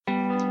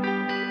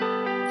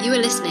You are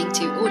listening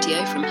to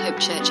audio from Hope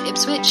Church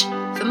Ipswich.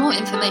 For more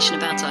information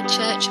about our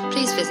church,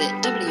 please visit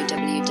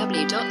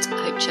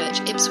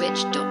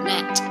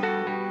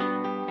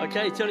www.hopechurchipswich.net.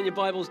 Okay, turning your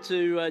Bibles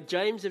to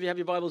James. If you have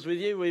your Bibles with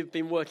you, we've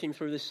been working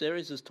through this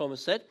series, as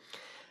Thomas said,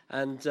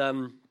 and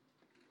I'm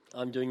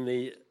doing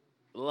the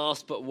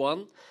last but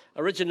one.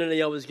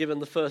 Originally, I was given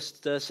the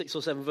first 6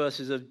 or 7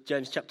 verses of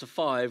James chapter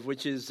 5,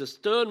 which is a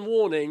stern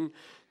warning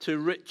to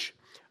rich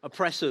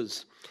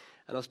oppressors.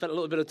 And I spent a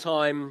little bit of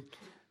time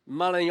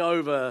mulling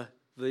over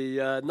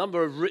the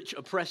number of rich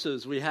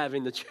oppressors we have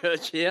in the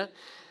church here,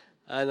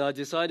 and I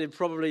decided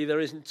probably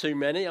there isn't too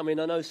many. I mean,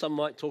 I know some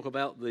might talk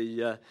about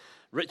the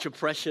rich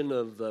oppression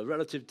of the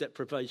relative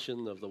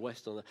deprivation of the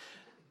West.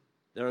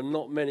 There are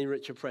not many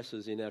rich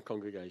oppressors in our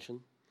congregation.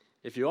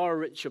 If you are a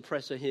rich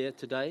oppressor here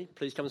today,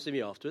 please come and see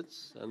me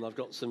afterwards, and I've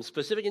got some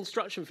specific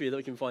instruction for you that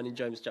we can find in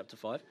James chapter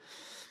 5.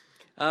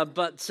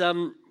 But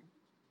Tom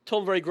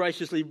very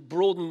graciously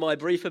broadened my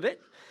brief a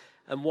bit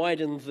and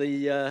widened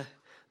the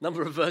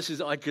number of verses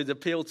that I could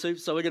appeal to.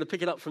 So we're going to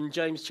pick it up from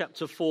James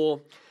chapter 4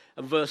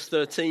 and verse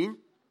 13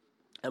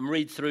 and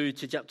read through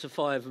to chapter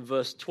 5 and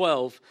verse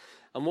 12.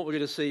 And what we're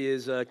going to see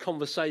is a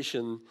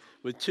conversation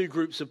with two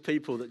groups of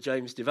people that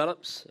James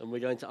develops, and we're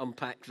going to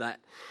unpack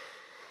that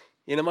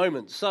in a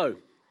moment. So,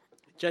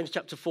 James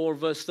chapter 4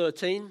 and verse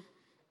 13.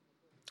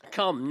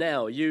 Come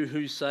now, you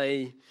who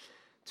say,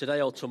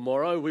 today or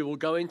tomorrow we will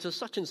go into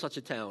such and such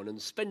a town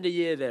and spend a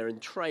year there and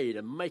trade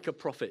and make a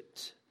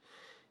profit.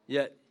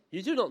 Yet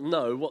you do not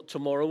know what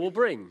tomorrow will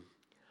bring.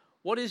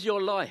 What is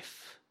your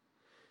life?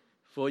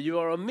 For you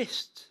are a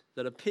mist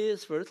that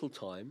appears for a little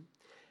time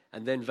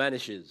and then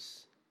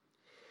vanishes.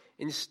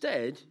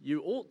 Instead,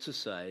 you ought to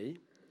say,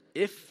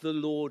 if the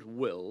Lord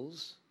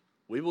wills,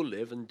 we will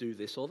live and do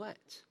this or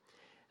that.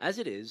 As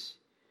it is,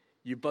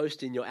 you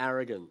boast in your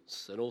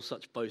arrogance, and all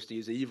such boasting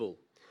is evil.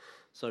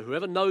 So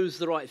whoever knows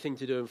the right thing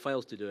to do and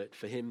fails to do it,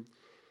 for him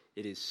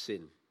it is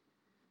sin.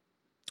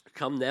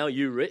 Come now,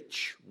 you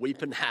rich,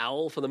 weep and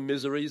howl for the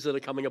miseries that are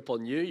coming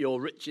upon you. Your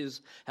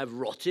riches have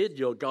rotted,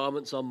 your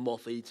garments are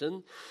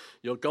moth-eaten,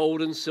 your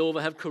gold and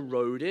silver have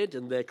corroded,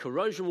 and their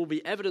corrosion will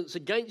be evidence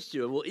against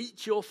you and will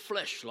eat your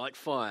flesh like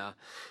fire.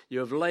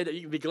 You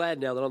can be glad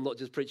now that I'm not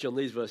just preaching on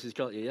these verses,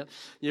 can't you? Yeah?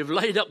 You've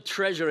laid up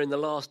treasure in the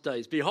last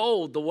days.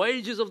 Behold, the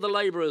wages of the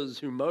laborers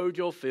who mowed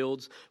your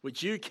fields,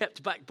 which you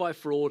kept back by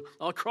fraud,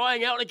 are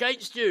crying out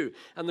against you,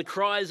 and the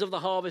cries of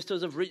the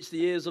harvesters have reached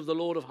the ears of the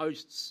Lord of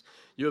hosts.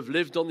 You have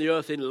lived on the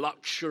earth in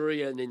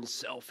luxury and in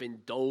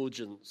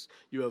self-indulgence.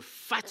 You have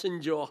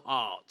fattened your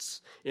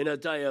hearts in a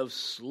day of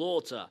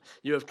slaughter.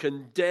 You have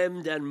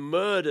condemned and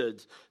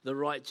murdered the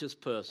righteous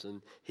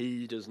person.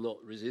 He does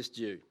not resist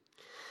you.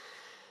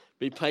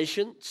 Be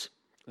patient,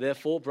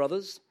 therefore,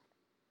 brothers,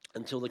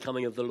 until the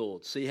coming of the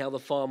Lord. See how the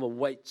farmer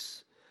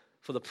waits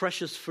for the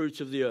precious fruit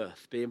of the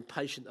earth, being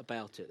patient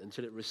about it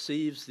until it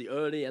receives the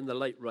early and the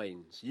late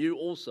rains. You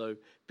also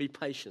be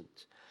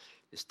patient.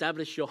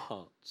 Establish your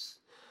hearts,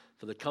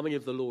 for the coming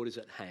of the Lord is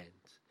at hand.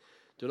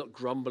 Do not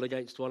grumble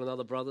against one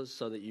another, brothers,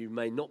 so that you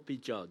may not be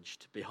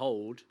judged.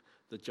 Behold,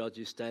 the judge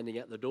is standing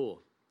at the door.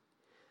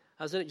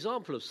 As an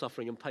example of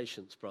suffering and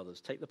patience,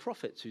 brothers, take the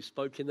prophets who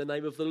spoke in the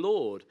name of the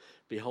Lord.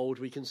 Behold,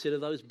 we consider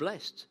those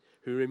blessed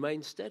who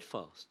remain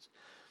steadfast.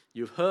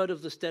 You have heard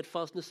of the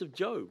steadfastness of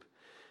Job.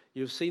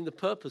 You have seen the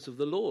purpose of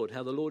the Lord,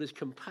 how the Lord is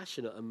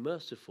compassionate and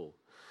merciful.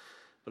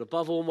 But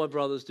above all, my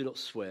brothers, do not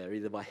swear,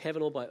 either by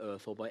heaven or by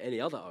earth or by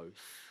any other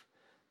oath.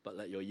 But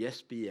let your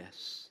yes be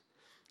yes,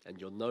 and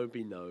your no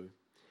be no,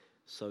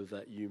 so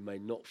that you may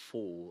not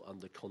fall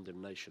under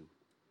condemnation.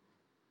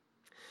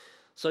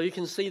 So you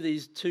can see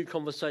these two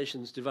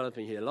conversations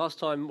developing here. Last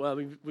time,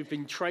 we've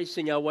been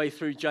tracing our way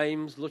through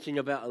James, looking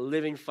about a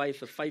living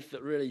faith, a faith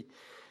that really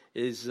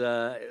is, in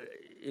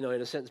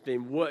a sense,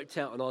 being worked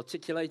out and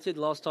articulated.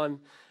 Last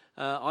time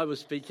I was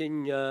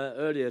speaking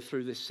earlier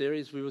through this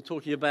series, we were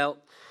talking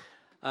about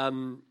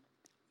our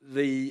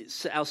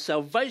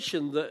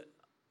salvation that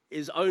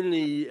is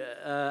only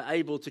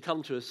able to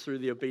come to us through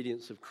the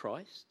obedience of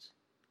Christ,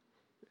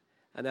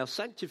 and our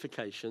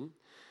sanctification,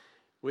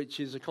 which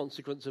is a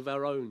consequence of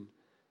our own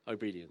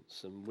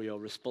obedience, and we are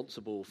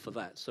responsible for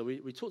that. So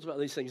we talked about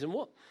these things, and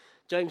what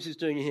James is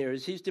doing here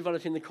is he's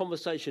developing the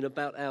conversation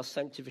about our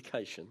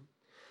sanctification,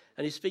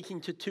 and he's speaking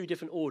to two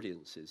different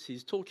audiences.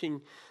 He's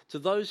talking to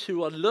those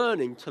who are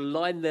learning to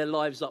line their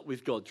lives up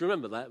with God. Do you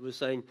remember that? We're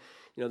saying,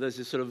 there's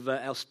this sort of,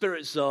 our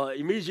spirits are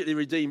immediately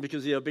redeemed because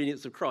of the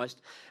obedience of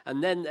Christ.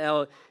 And then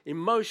our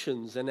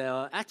emotions and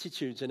our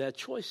attitudes and our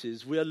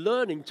choices, we are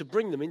learning to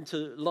bring them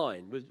into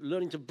line. We're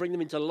learning to bring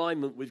them into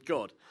alignment with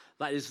God.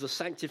 That is the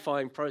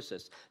sanctifying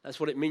process. That's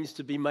what it means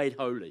to be made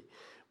holy.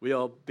 We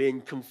are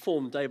being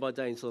conformed day by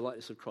day into the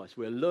likeness of Christ.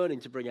 We're learning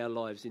to bring our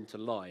lives into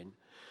line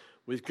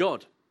with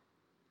God.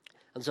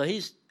 And so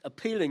he's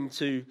appealing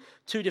to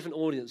two different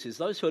audiences,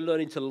 those who are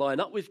learning to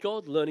line up with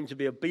God, learning to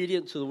be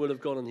obedient to the will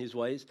of God and his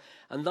ways,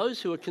 and those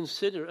who are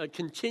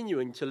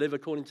continuing to live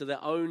according to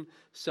their own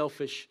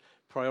selfish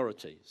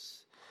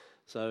priorities.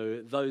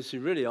 So those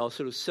who really are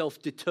sort of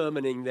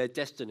self-determining their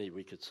destiny,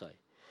 we could say.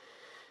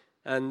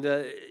 And,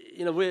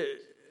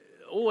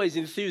 always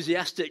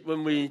enthusiastic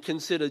when we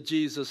consider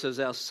Jesus as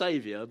our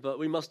Saviour, but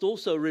we must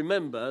also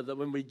remember that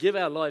when we give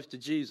our life to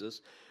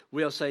Jesus,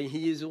 we are saying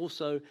he is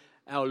also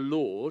our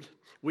Lord.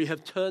 We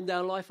have turned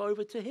our life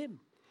over to him.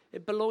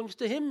 It belongs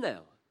to him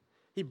now.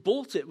 He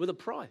bought it with a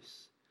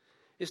price.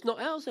 It's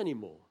not ours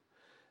anymore.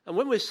 And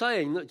when we're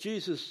saying that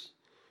Jesus,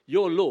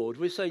 your Lord,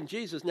 we're saying,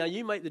 Jesus, now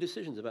you make the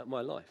decisions about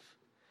my life.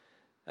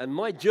 And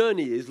my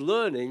journey is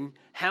learning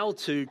how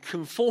to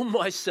conform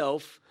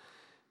myself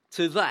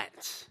to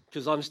that,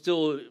 because I'm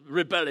still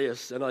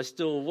rebellious and I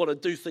still want to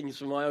do things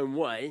for my own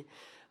way,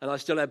 and I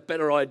still have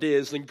better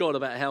ideas than God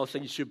about how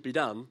things should be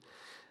done.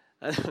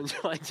 And I'm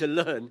trying to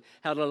learn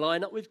how to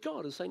line up with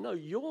God and say, no,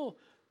 you're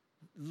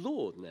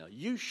Lord now.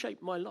 You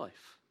shape my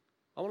life.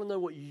 I want to know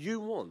what you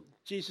want.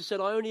 Jesus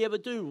said, I only ever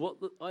do what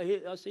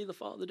I see the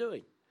Father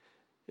doing.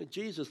 And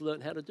Jesus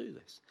learned how to do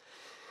this.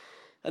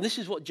 And this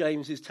is what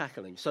James is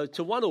tackling. So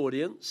to one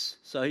audience,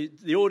 so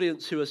the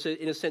audience who are,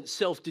 in a sense,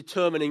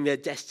 self-determining their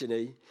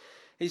destiny,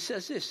 he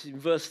says this in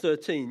verse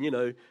 13,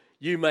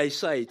 you may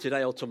say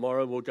today or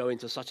tomorrow we'll go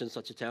into such and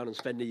such a town and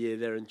spend a year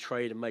there and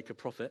trade and make a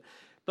profit.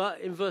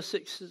 But in verse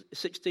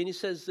 16, he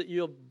says that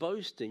you're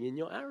boasting in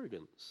your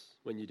arrogance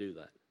when you do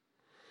that.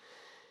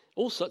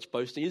 All such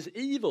boasting is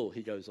evil,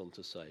 he goes on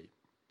to say.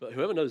 But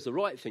whoever knows the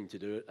right thing to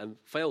do it and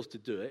fails to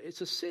do it,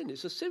 it's a sin.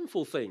 It's a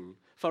sinful thing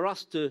for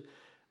us to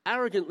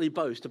arrogantly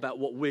boast about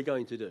what we're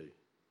going to do.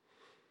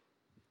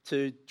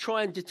 To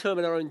try and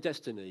determine our own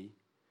destiny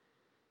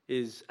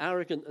is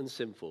arrogant and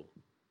sinful.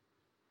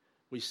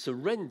 We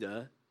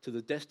surrender to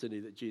the destiny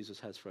that Jesus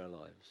has for our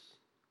lives.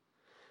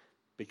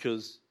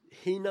 Because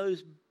he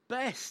knows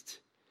best.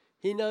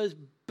 He knows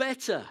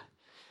better.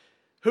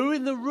 Who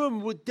in the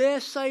room would dare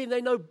say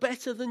they know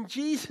better than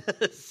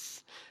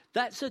Jesus?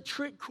 That's a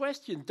trick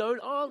question.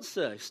 Don't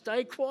answer.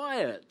 Stay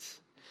quiet.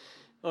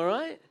 All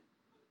right?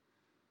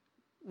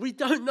 We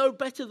don't know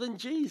better than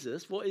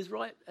Jesus what is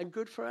right and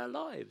good for our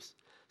lives.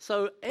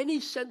 So any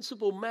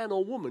sensible man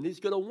or woman is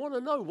going to want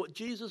to know what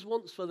Jesus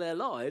wants for their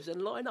lives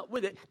and line up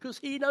with it, because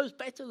he knows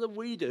better than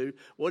we do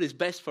what is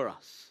best for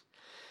us.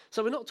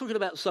 So we're not talking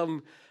about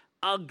some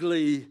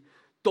ugly,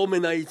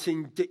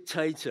 dominating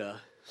dictator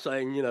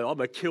saying,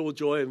 I'm a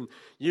killjoy and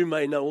you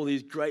may know all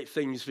these great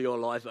things for your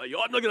life. I'm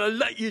not going to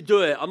let you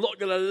do it. I'm not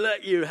going to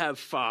let you have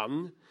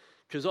fun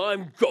because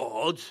I'm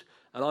God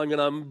and I'm going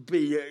to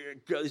be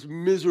this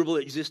miserable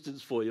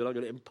existence for you and I'm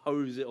going to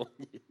impose it on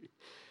you.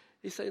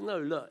 He's saying, no,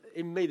 look,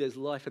 in me there's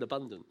life in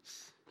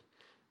abundance.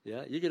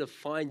 Yeah, you're going to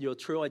find your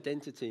true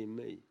identity in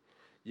me.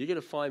 You're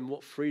going to find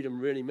what freedom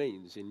really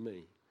means in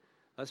me.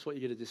 That's what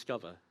you're going to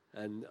discover.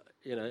 And,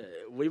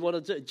 we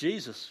want to do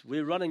Jesus,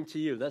 we're running to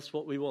you. That's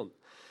what we want.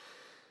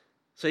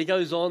 So he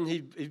goes on,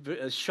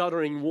 a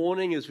shuddering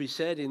warning, as we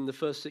said, in the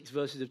first 6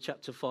 verses of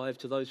chapter 5,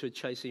 to those who are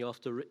chasing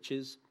after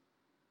riches.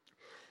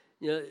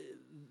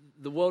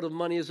 The world of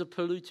money is a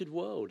polluted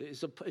world.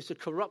 It's a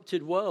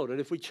corrupted world.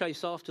 And if we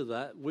chase after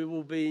that, we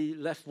will be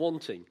left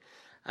wanting.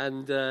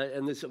 And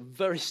there's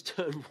very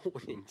stern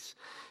warnings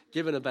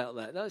given about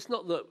that. Now, it's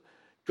not that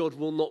God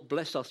will not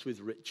bless us with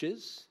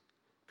riches.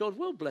 God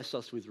will bless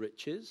us with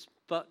riches,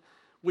 but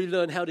we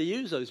learn how to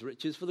use those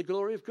riches for the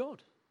glory of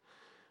God.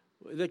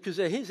 Because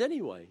they're his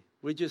anyway.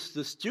 We're just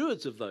the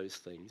stewards of those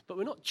things, but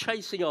we're not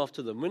chasing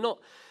after them. We're not,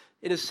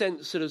 in a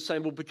sense, sort of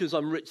saying, well, because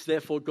I'm rich,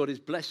 therefore God is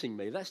blessing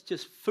me. That's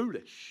just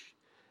foolish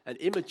and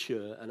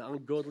immature and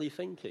ungodly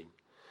thinking.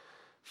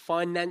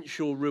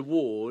 Financial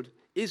reward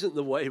isn't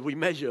the way we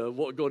measure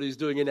what God is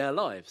doing in our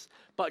lives.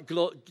 But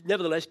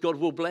nevertheless, God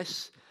will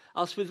bless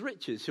us with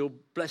riches. He'll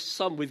bless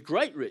some with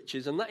great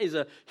riches, and that is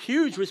a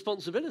huge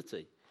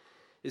responsibility.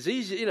 It's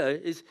easy,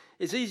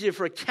 it's easier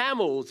for a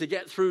camel to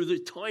get through the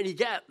tiny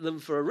gap than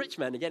for a rich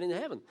man to get into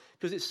heaven,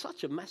 because it's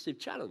such a massive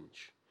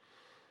challenge.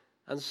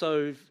 And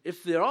so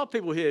if there are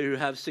people here who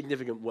have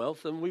significant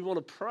wealth, then we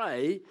want to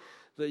pray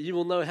that you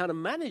will know how to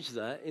manage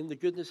that in the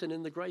goodness and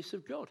in the grace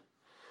of God,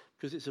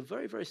 because it's a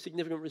very, very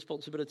significant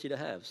responsibility to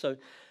have. So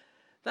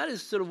that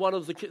is sort of one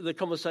of the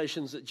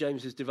conversations that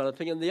James is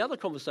developing. And the other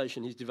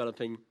conversation he's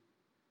developing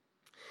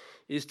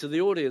is to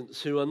the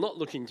audience who are not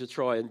looking to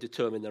try and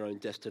determine their own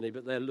destiny,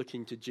 but they're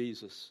looking to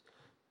Jesus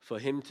for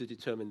him to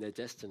determine their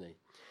destiny.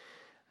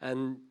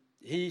 And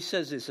he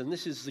says this, and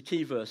this is the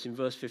key verse in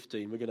verse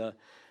 15. We're going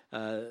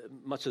to,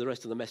 much of the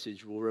rest of the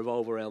message will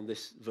revolve around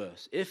this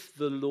verse. If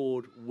the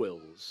Lord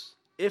wills,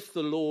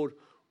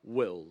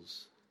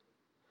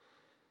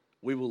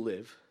 we will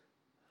live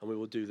and we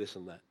will do this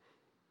and that.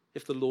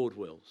 If the Lord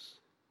wills,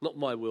 not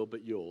my will,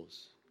 but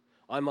yours.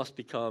 I must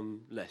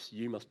become less,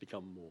 you must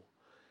become more.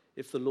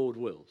 If the Lord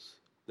wills,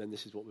 then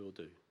this is what we will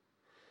do.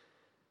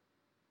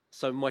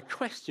 So my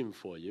question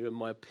for you and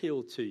my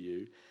appeal to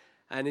you,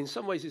 and in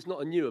some ways it's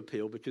not a new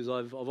appeal because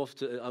I've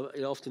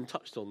often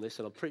touched on this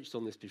and I've preached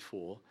on this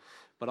before,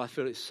 but I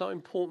feel it's so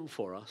important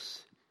for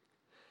us.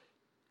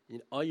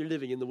 Are you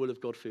living in the will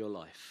of God for your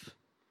life?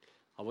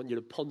 I want you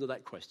to ponder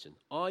that question.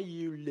 Are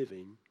you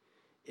living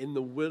in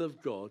the will of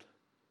God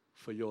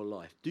for your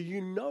life? Do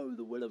you know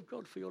the will of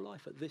God for your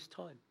life at this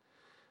time?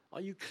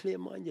 Are you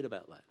clear-minded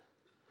about that?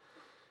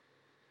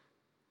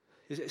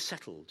 Is it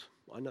settled?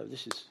 I know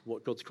this is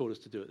what God's called us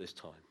to do at this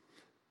time.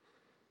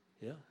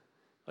 Yeah?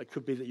 It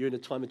could be that you're in a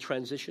time of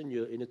transition,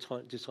 you're in a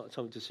time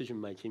of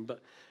decision making, but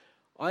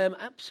I am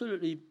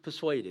absolutely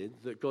persuaded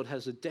that God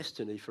has a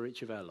destiny for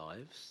each of our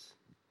lives.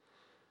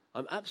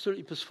 I'm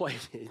absolutely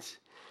persuaded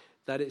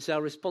that it's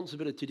our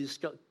responsibility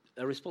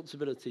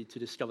to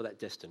discover that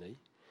destiny.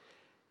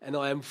 And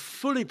I am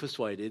fully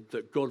persuaded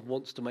that God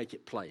wants to make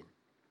it plain.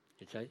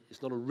 Okay?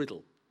 It's not a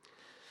riddle.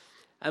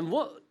 And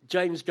what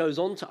James goes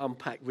on to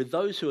unpack with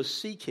those who are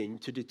seeking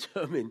to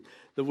determine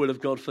the will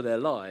of God for their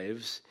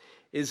lives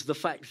is the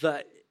fact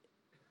that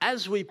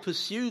as we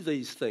pursue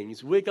these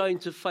things, we're going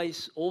to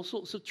face all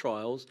sorts of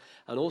trials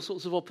and all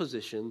sorts of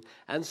opposition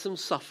and some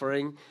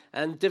suffering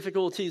and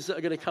difficulties that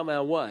are going to come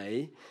our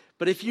way.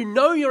 But if you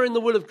know you're in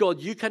the will of God,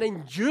 you can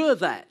endure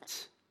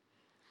that.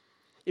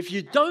 If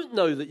you don't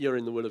know that you're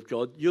in the will of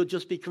God, you'll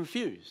just be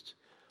confused.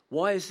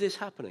 Why is this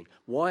happening?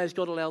 Why has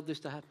God allowed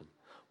this to happen?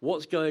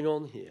 What's going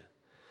on here?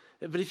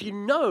 But if you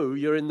know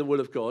you're in the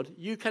will of God,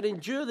 you can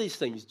endure these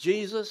things.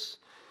 Jesus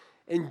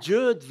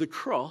endured the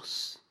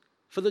cross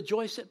for the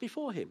joy set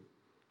before him.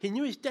 He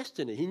knew his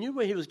destiny. He knew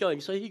where he was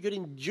going, so he could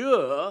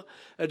endure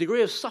a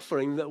degree of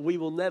suffering that we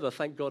will never,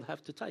 thank God,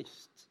 have to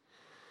taste.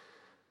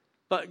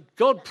 But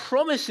God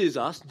promises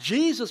us,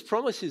 Jesus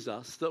promises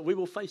us, that we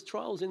will face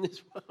trials in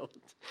this world.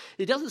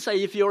 He doesn't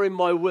say, if you're in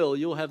my will,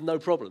 you'll have no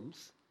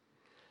problems.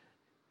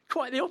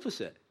 Quite the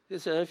opposite. He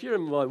says, if you're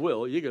in my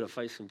will, you're going to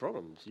face some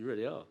problems. You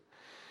really are.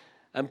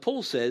 And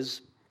Paul says,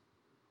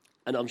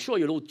 and I'm sure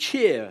you'll all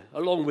cheer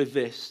along with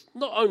this,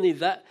 not only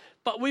that,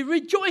 but we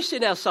rejoice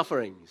in our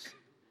sufferings.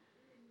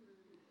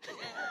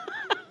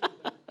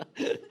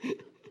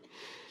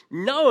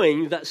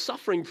 Knowing that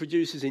suffering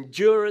produces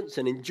endurance,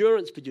 and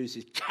endurance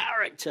produces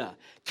character.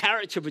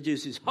 Character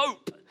produces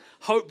hope.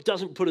 Hope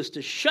doesn't put us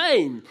to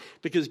shame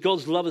because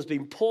God's love has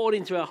been poured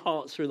into our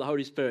hearts through the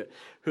Holy Spirit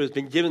who has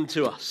been given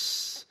to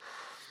us.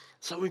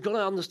 So we've got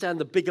to understand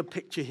the bigger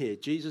picture here.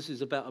 Jesus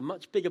is about a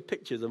much bigger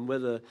picture than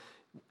whether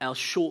our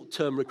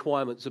short-term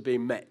requirements are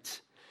being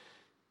met.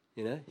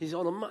 You know, he's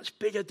on a much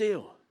bigger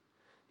deal.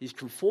 He's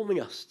conforming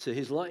us to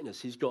his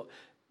likeness. He's got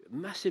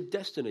massive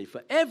destiny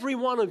for every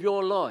one of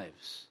your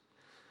lives.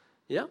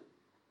 Yeah?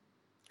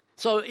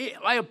 So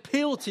I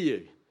appeal to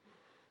you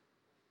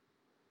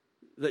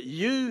that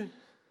you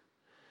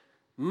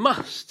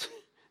must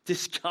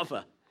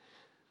discover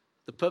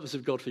the purpose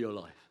of God for your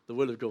life, the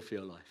will of God for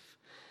your life.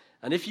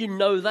 And if you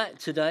know that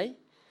today,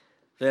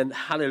 then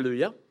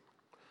hallelujah.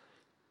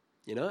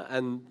 You know,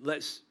 and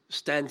let's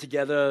stand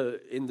together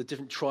in the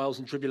different trials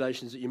and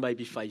tribulations that you may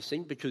be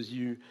facing, because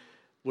you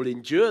will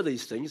endure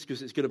these things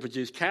because it's going to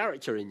produce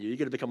character in you. You're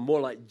going to become more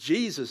like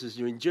Jesus as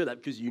you endure that,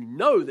 because you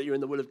know that you're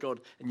in the will of God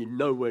and you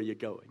know where you're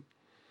going.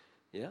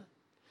 Yeah?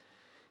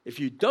 If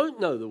you don't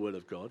know the will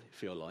of God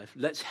for your life,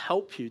 let's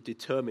help you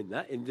determine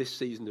that in this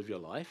season of your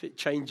life. It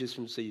changes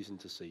from season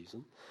to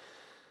season,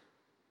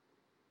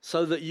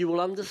 so that you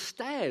will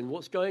understand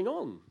what's going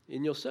on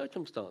in your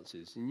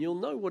circumstances, and you'll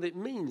know what it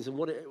means and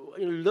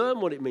you'll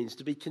learn what it means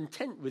to be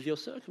content with your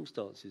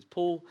circumstances.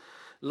 Paul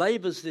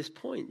labours this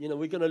point. You know,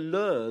 we're going to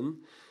learn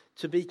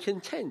to be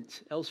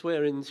content.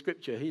 Elsewhere in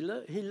Scripture, he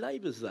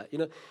labours that. You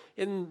know,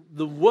 in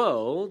the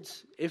world,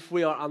 if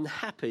we are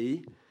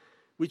unhappy,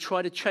 we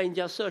try to change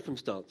our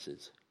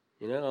circumstances.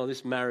 You know, oh,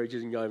 this marriage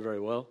isn't going very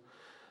well.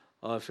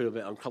 I feel a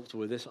bit uncomfortable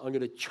with this. I'm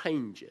going to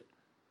change it.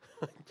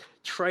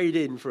 Trade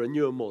in for a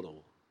newer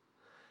model.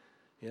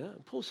 Yeah,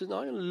 Paul says, no,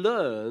 I'm going to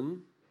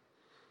learn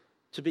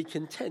to be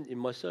content in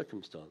my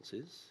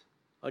circumstances.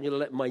 I'm going to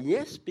let my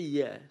yes be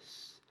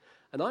yes,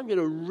 and I'm going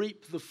to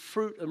reap the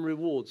fruit and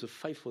rewards of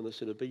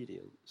faithfulness and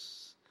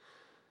obedience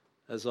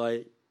as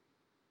I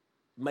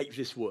make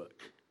this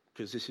work,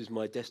 because this is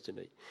my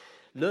destiny.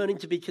 Learning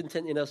to be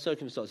content in our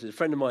circumstances. A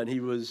friend of mine,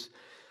 he was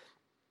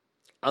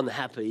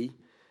unhappy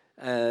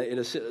in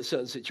a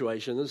certain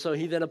situation, and so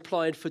he then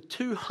applied for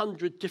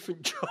 200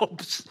 different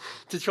jobs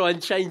to try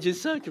and change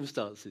his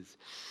circumstances.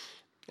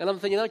 And I'm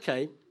thinking,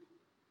 okay,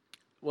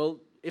 well,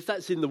 if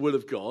that's in the will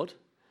of God,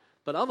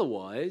 but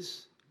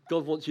otherwise,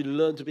 God wants you to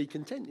learn to be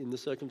content in the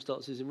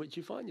circumstances in which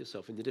you find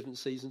yourself in the different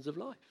seasons of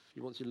life.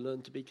 He wants you to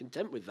learn to be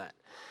content with that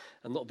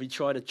and not be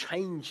trying to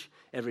change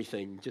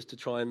everything just to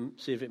try and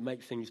see if it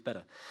makes things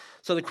better.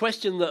 So the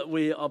question that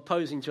we are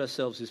posing to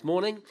ourselves this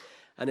morning,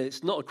 and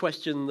it's not a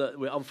question that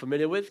we're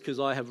unfamiliar with, because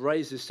I have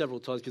raised this several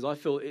times, because I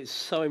feel it's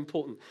so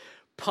important.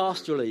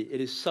 Pastorally,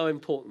 it is so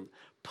important.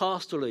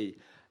 Pastorally,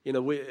 you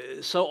know,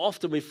 so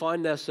often we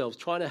find ourselves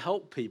trying to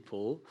help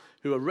people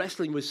who are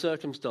wrestling with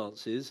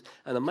circumstances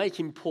and are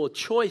making poor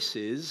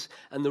choices,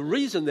 and the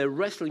reason they're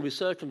wrestling with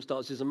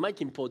circumstances and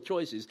making poor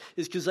choices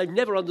is because they've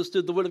never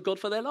understood the will of God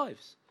for their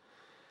lives.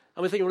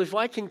 And we're thinking, well, if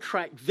I can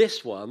crack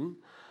this one,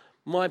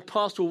 my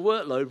pastoral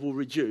workload will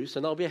reduce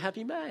and I'll be a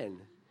happy man.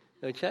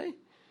 Okay?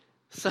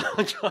 So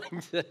I'm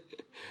trying to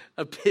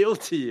appeal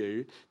to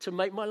you to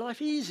make my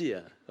life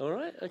easier, all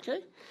right?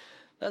 Okay?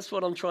 That's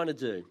what I'm trying to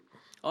do.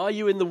 Are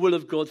you in the will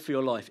of God for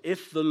your life?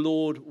 If the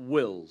Lord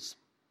wills.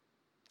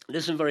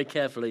 Listen very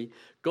carefully.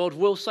 God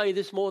will say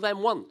this more than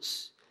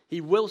once.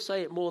 He will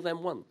say it more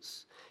than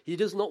once. He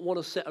does not want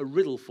to set a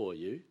riddle for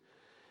you.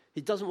 He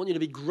doesn't want you to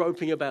be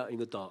groping about in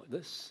the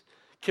darkness.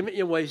 Commit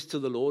your ways to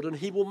the Lord, and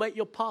he will make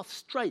your path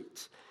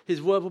straight.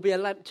 His word will be a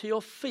lamp to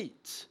your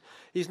feet.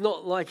 He's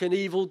not like an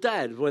evil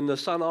dad when the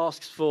son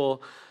asks for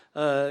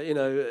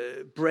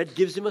bread,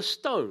 gives him a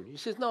stone. He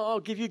says, no,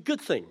 I'll give you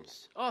good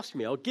things. Ask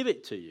me, I'll give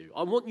it to you.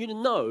 I want you to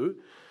know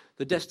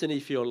the destiny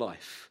for your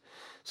life.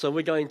 So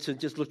we're going to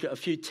just look at a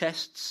few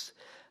tests.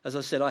 As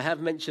I said, I have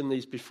mentioned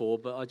these before,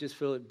 but I just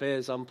feel it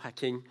bears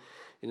unpacking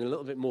in a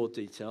little bit more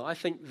detail. I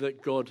think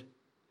that God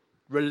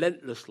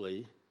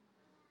relentlessly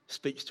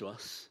speaks to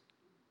us,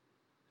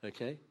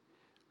 okay?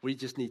 We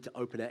just need to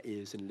open our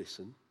ears and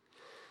listen.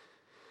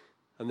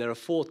 And there are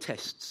 4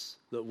 tests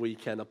that we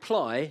can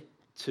apply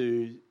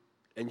to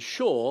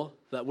ensure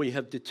that we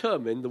have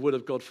determined the will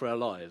of God for our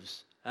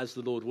lives as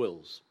the Lord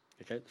wills.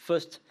 Okay, the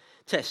first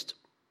test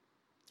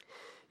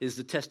is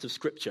the test of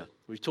Scripture.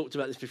 We've talked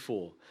about this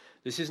before.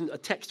 This isn't a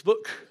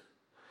textbook.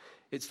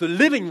 It's the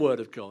living Word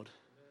of God.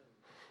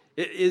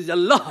 It is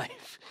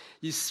alive.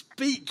 You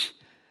speak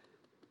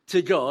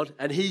to God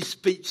and he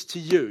speaks to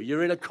you.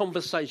 You're in a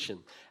conversation.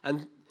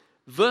 And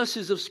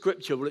verses of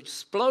Scripture will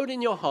explode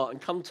in your heart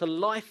and come to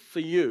life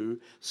for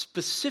you,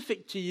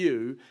 specific to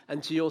you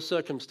and to your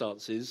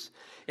circumstances,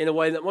 in a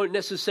way that won't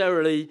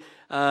necessarily,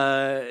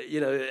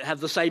 have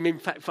the same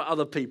impact for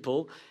other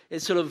people.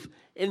 It's sort of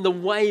in the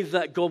way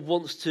that God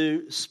wants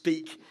to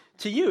speak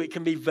to you. It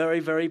can be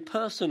very, very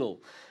personal.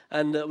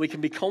 And we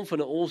can be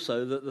confident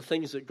also that the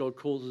things that God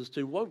calls us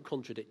to won't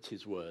contradict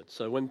his word.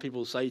 So when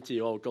people say to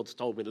you, oh, God's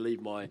told me to leave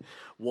my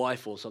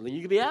wife or something, you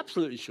can be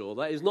absolutely sure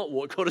that is not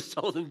what God has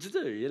told them to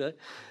do,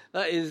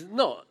 That is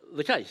not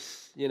the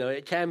case.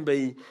 It can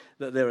be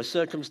that there are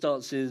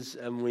circumstances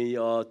and we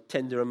are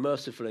tender and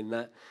merciful in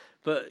that.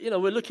 But,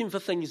 we're looking for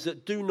things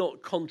that do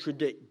not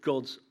contradict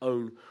God's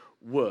own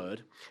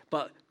word,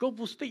 but God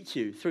will speak to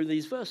you through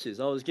these verses.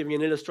 I was giving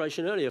an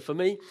illustration earlier. For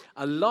me,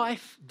 a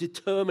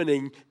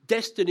life-determining,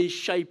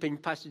 destiny-shaping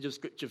passage of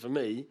Scripture for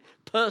me,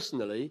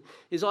 personally,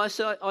 is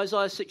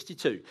Isaiah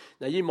 62.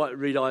 Now, you might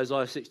read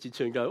Isaiah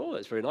 62 and go, oh,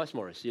 that's very nice,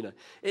 Maurice.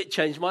 It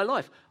changed my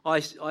life. I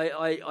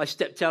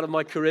stepped out of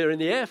my career in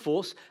the Air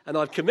Force, and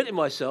I've committed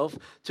myself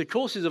to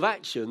courses of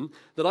action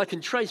that I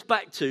can trace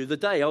back to the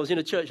day I was in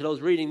a church and I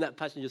was reading that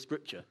passage of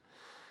Scripture.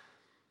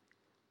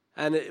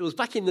 And it was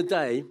back in the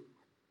day,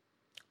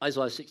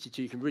 Isaiah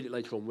 62, you can read it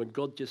later on, when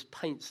God just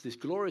paints this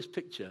glorious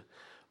picture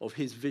of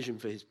his vision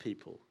for his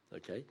people,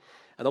 okay?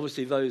 And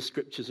obviously those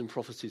scriptures and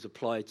prophecies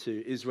apply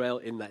to Israel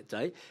in that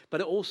day,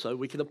 but also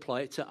we can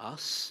apply it to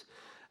us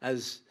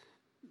as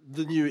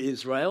the new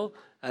Israel,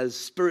 as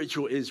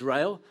spiritual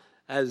Israel,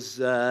 as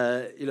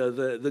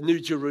the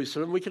new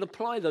Jerusalem. We can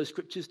apply those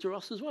scriptures to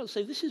us as well.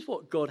 Say, this is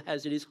what God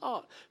has in his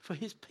heart for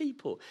his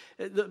people.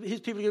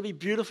 His people are going to be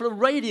beautiful and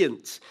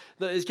radiant.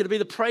 That is going to be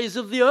the praise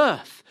of the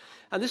earth.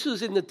 And this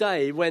was in the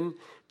day when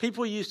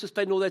people used to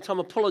spend all their time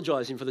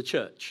apologizing for the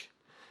church,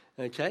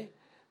 okay?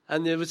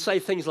 And they would say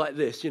things like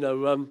this,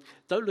 don't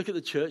look at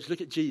the church, look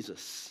at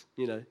Jesus.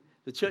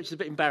 The church is a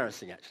bit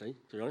embarrassing, actually,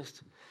 to be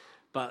honest.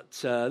 But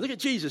look at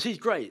Jesus, he's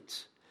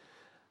great.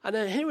 And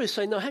then here we're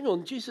saying, no, hang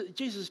on,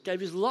 Jesus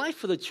gave his life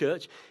for the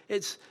church.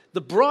 It's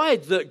the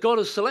bride that God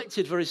has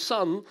selected for his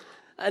son,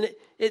 and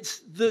it's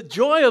the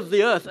joy of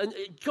the earth. And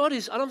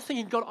I'm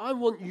thinking, God, I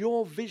want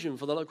your vision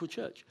for the local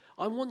church.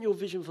 I want your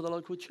vision for the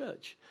local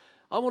church.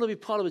 I want to be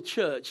part of a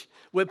church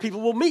where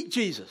people will meet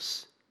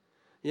Jesus.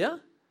 Yeah?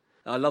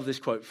 I love this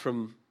quote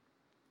from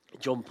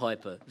John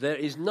Piper. There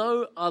is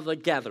no other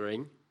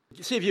gathering.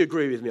 See if you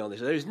agree with me on this.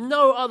 There is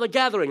no other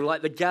gathering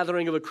like the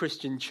gathering of a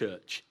Christian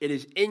church. It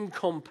is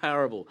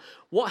incomparable.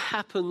 What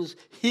happens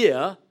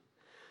here...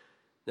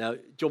 Now,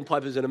 John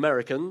Piper's an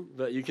American,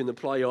 but you can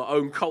apply your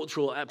own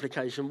cultural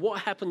application.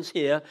 What happens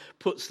here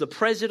puts the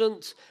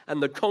president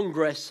and the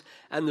Congress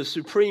and the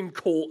Supreme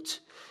Court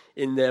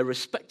in their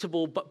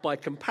respectable, but by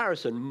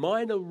comparison,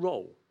 minor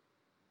role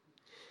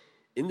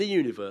in the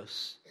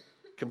universe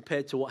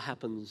compared to what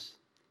happens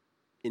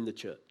in the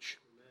church.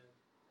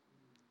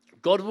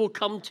 God will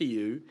come to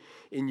you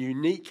in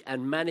unique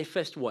and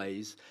manifest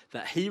ways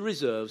that he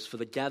reserves for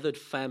the gathered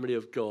family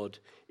of God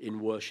in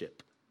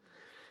worship.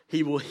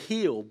 He will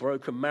heal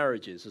broken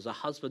marriages as a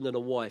husband and a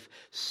wife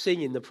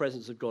sing in the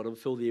presence of God and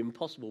feel the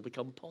impossible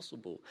become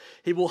possible.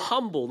 He will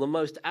humble the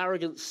most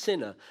arrogant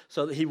sinner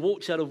so that he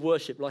walks out of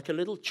worship like a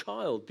little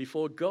child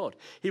before God.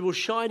 He will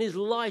shine his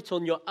light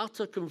on your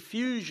utter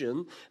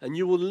confusion and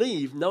you will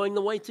leave knowing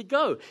the way to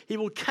go. He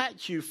will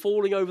catch you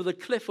falling over the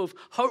cliff of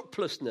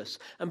hopelessness,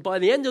 and by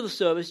the end of the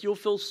service you'll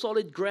feel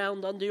solid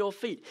ground under your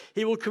feet.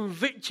 He will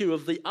convict you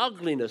of the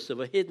ugliness of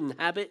a hidden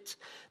habit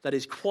that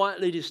is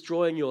quietly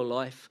destroying your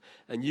life,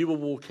 and you will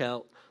walk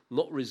out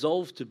not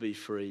resolved to be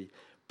free,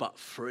 but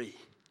free.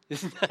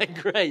 Isn't that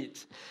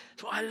great?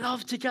 That's what I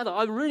love together.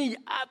 I'm really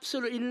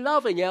absolutely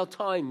loving our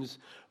times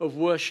of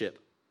worship.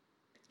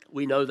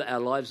 We know that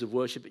our lives of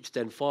worship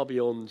extend far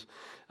beyond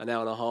an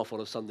hour and a half on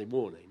a Sunday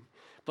morning.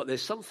 But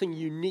there's something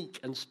unique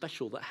and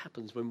special that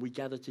happens when we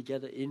gather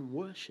together in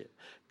worship.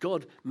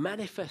 God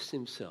manifests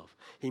himself.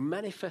 He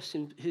manifests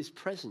in his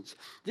presence.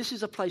 This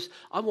is a place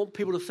I want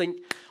people to think,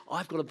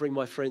 I've got to bring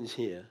my friends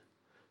here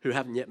who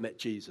haven't yet met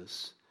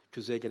Jesus,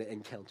 because they're going to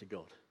encounter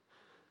God.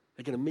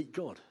 They're going to meet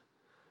God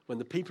when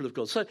the people of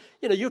God. So,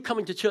 you're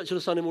coming to church on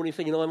a Sunday morning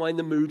thinking, am I in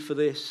the mood for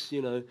this?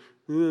 I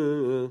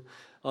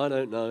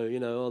don't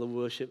know. The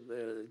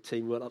worship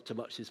team weren't up to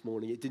much this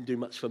morning. It didn't do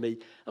much for me.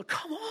 Oh,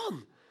 come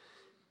on.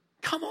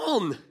 Come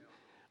on.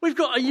 We've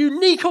got a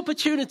unique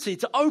opportunity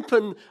to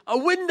open a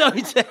window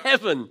to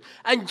heaven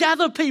and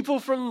gather people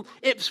from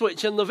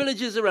Ipswich and the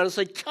villages around and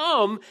say,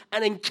 come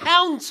and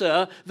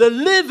encounter the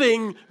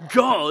living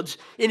God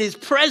in his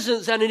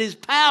presence and in his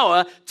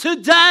power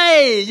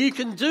today. You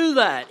can do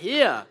that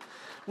here.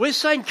 We're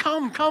saying,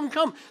 come.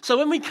 So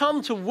when we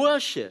come to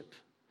worship,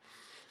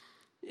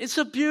 it's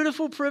a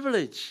beautiful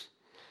privilege.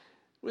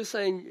 We're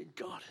saying,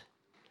 God,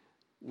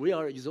 we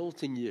are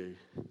exalting you.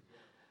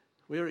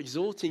 We are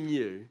exalting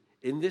you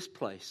in this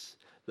place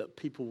that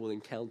people will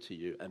encounter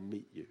you and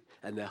meet you.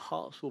 And their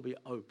hearts will be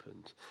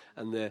opened.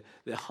 And their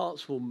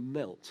hearts will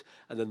melt.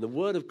 And then the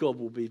word of God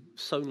will be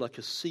sown like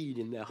a seed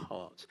in their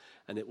heart.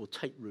 And it will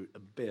take root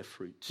and bear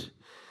fruit.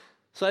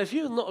 So if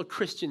you're not a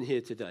Christian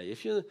here today,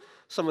 if you're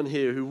someone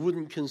here who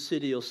wouldn't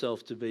consider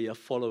yourself to be a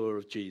follower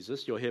of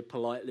Jesus, you're here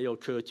politely or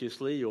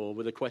courteously or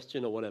with a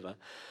question or whatever,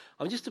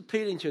 I'm just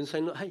appealing to you and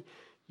saying, look, hey,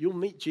 you'll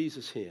meet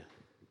Jesus here.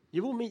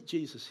 You will meet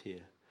Jesus here.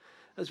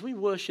 As we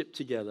worship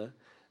together,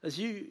 as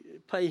you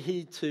pay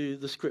heed to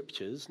the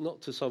scriptures,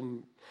 not to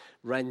some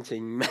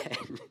ranting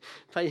man,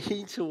 pay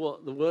heed to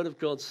what the word of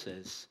God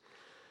says,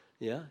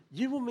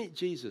 you will meet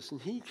Jesus, and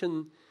he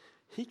can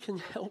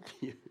help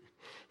you.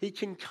 He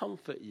can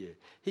comfort you.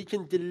 He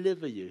can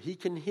deliver you. He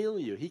can heal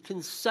you. He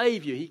can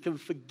save you. He can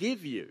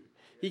forgive you.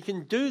 He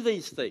can do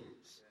these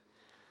things.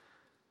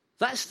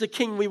 That's the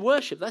King we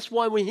worship. That's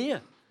why we're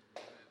here.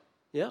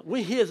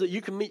 We're here that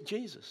you can meet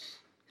Jesus.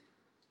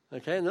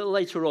 Okay, and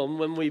later on,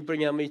 when we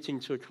bring our meeting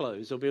to a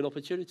close, there'll be an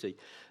opportunity.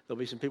 There'll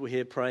be some people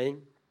here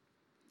praying.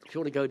 If you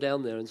want to go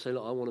down there and say,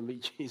 look, I want to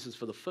meet Jesus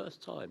for the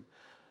first time,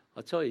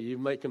 I tell you, you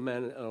make a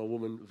man or a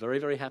woman very,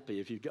 very happy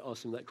if you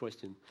ask them that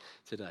question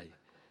today.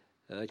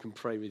 And they can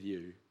pray with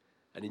you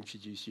and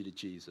introduce you to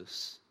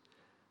Jesus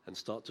and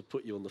start to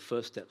put you on the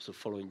first steps of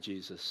following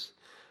Jesus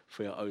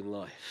for your own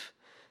life.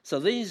 So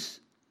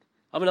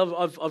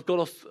I've gone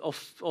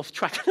off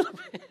track a little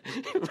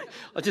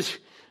bit.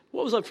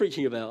 What was I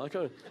preaching about?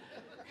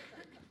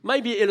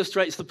 Maybe it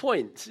illustrates the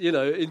point,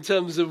 in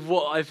terms of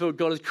what I feel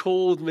God has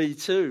called me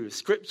to.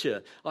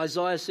 Scripture,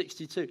 Isaiah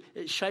 62,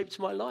 it shaped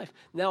my life.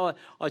 Now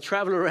I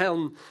travel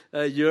around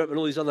Europe and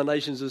all these other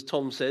nations, as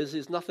Tom says.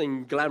 It's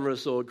nothing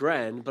glamorous or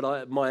grand,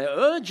 but my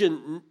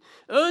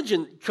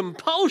urgent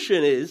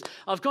compulsion is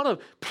I've got to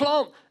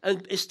plant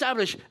and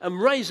establish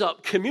and raise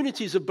up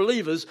communities of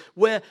believers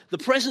where the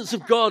presence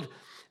of God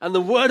and the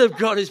word of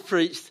God is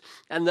preached,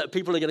 and that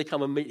people are going to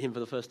come and meet him for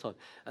the first time.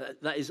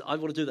 I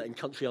want to do that in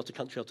country after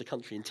country after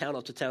country, in town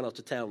after town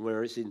after town,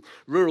 where it's in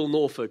rural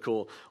Norfolk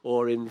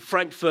or in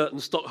Frankfurt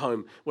and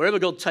Stockholm, wherever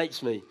God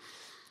takes me.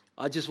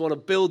 I just want to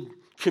build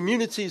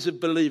communities of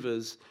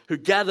believers who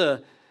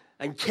gather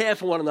and care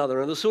for one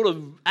another, and the sort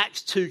of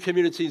Acts 2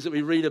 communities that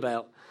we read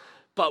about,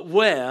 but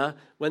where,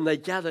 when they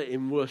gather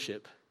in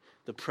worship,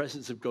 the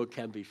presence of God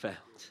can be found.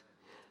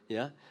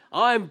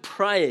 I am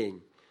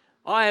praying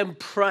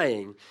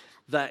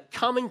that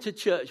coming to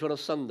church on a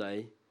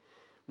Sunday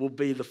will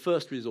be the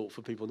first resort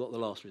for people, not the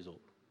last resort.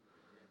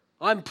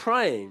 I'm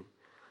praying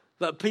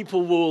that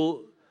people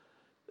will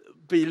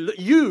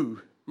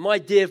my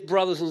dear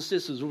brothers and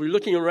sisters, will be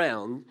looking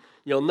around,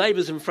 your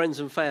neighbours and friends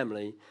and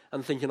family,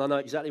 and thinking, I know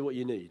exactly what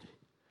you need.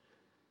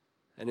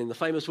 And in the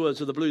famous words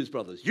of the Blues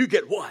Brothers, you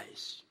get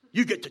wise,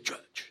 you get to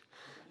church.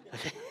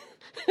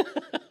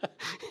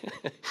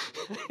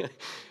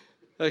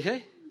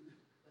 Okay?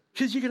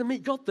 Because you're going to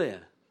meet God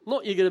there.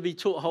 Not you're going to be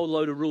taught a whole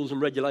load of rules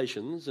and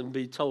regulations and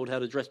be told how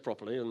to dress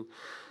properly. And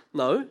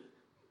no,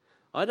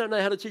 I don't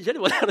know how to teach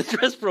anyone how to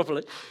dress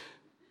properly.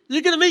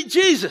 You're going to meet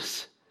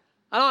Jesus.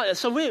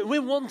 So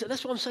we're wanting.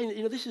 That's what I'm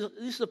saying. This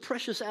is a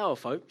precious hour,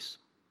 folks.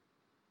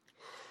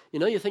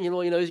 You're thinking,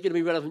 well, is it going to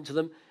be relevant to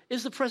them?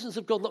 Is the presence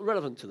of God not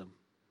relevant to them?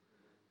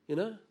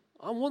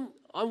 I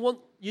want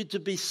you to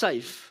be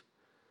safe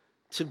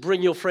to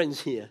bring your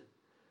friends here.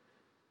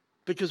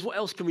 Because what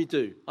else can we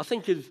do? I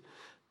think of,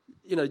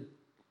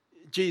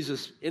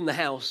 Jesus in the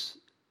house,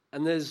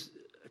 and there's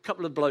a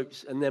couple of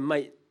blokes and their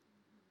mate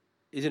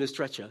is in a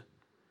stretcher,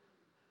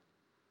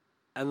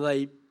 and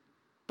they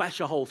bash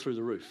a hole through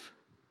the roof.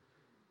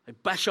 They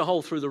bash a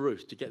hole through the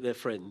roof to get their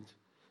friend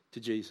to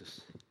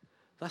Jesus.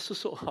 That's the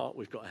sort of heart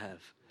we've got to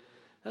have.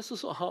 That's the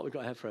sort of heart we've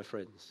got to have for our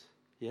friends.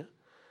 Yeah?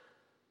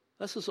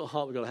 That's the sort of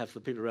heart we've got to have for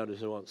the people around us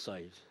who aren't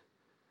saved.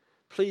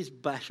 Please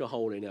bash a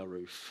hole in our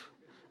roof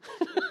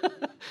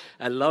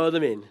and lower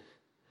them in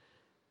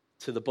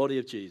to the body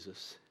of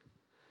Jesus.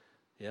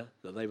 Yeah,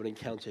 that they will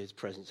encounter his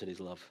presence and his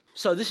love.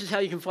 So this is how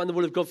you can find the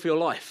will of God for your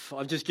life.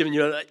 I've just given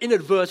you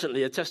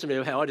inadvertently a testimony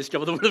of how I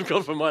discovered the will of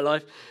God for my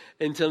life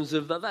in terms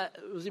of that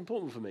was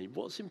important for me.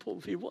 What's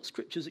important for you? What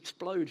scriptures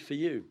explode for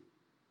you?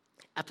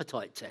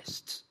 Appetite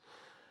tests.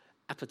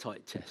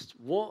 Appetite test.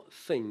 What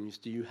things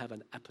do you have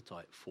an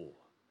appetite for?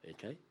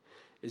 Okay?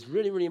 It's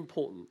really, really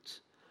important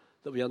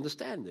that we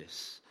understand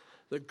this,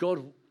 that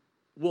God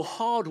will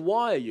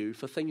hardwire you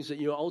for things that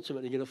you're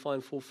ultimately going to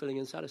find fulfilling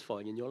and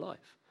satisfying in your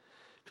life.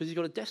 Because he's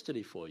got a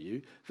destiny for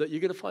you that you're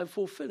going to find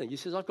fulfilling. He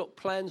says, I've got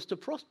plans to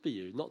prosper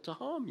you, not to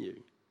harm you.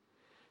 He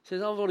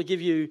says, I want to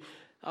give you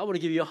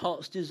your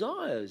heart's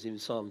desires in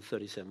Psalm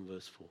 37,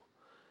 verse 4.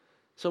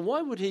 So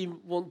why would he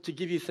want to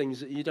give you things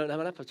that you don't have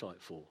an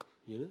appetite for,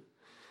 you know?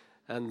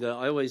 And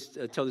I always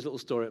tell this little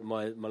story at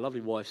my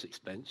lovely wife's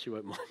expense. She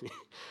won't mind me.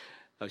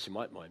 Oh, she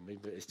might mind me,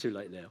 but it's too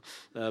late now.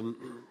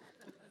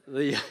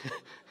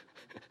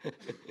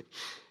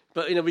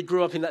 But, you know, we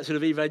grew up in that sort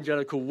of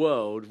evangelical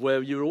world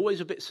where you were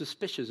always a bit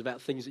suspicious about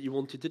things that you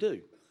wanted to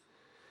do.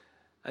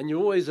 And you're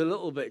always a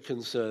little bit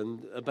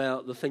concerned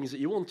about the things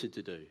that you wanted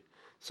to do.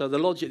 So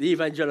the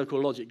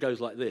evangelical logic goes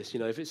like this. You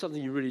know, if it's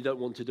something you really don't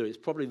want to do, it's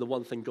probably the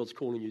one thing God's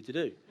calling you to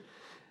do.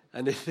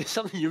 And if it's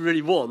something you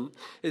really want,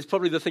 it's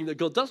probably the thing that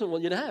God doesn't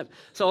want you to have.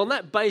 So on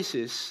that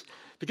basis,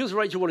 because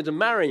Rachel wanted to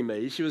marry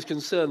me, she was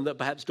concerned that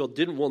perhaps God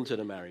didn't want her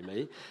to marry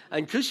me.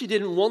 And because she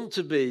didn't want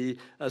to be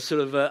a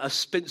sort of a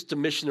spinster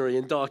missionary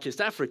in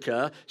darkest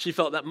Africa, she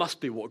felt that must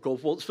be what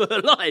God wants for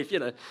her life, you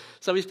know.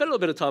 So we spent a little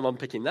bit of time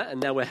unpicking that, and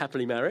now we're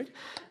happily married.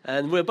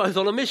 And we're both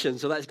on a mission,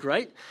 so that's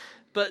great.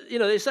 But, you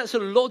know, it's that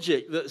sort of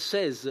logic that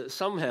says that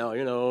somehow,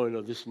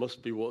 this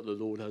must be what the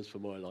Lord has for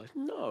my life.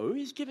 No,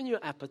 he's given you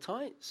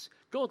appetites,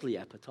 godly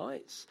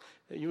appetites.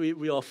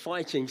 We are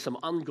fighting some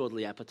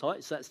ungodly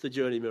appetites. That's the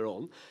journey we're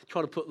on,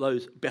 trying to put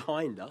those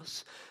behind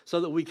us so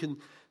that we can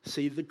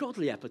see the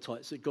godly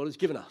appetites that God has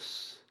given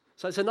us.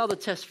 So it's another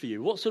test for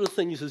you. What sort of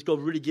things has God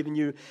really given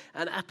you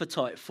an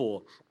appetite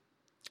for?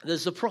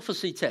 There's the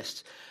prophecy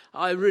test.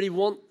 I really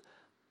want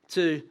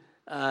to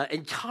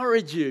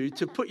encourage you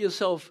to put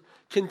yourself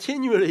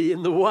continually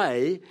in the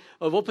way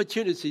of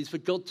opportunities for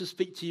God to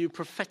speak to you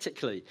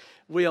prophetically.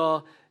 We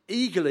are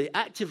eagerly,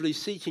 actively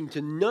seeking to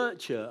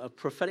nurture a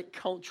prophetic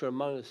culture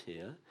among us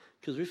here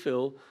because we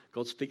feel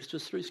God speaks to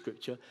us through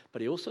Scripture,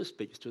 but he also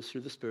speaks to us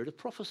through the spirit of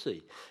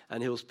prophecy.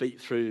 And he'll speak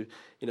through,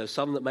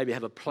 some that maybe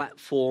have a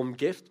platform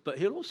gift, but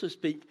he'll also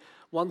speak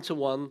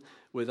one-to-one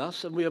with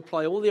us, and we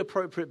apply all the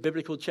appropriate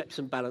biblical checks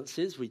and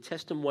balances. We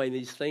test and weigh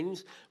these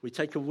things. We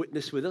take a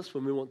witness with us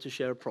when we want to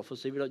share a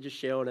prophecy. We don't just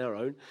share on our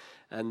own,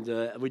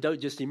 and we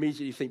don't just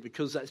immediately think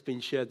because that's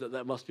been shared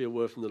that must be a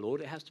word from the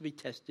Lord. It has to be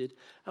tested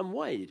and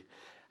weighed.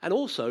 And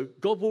also,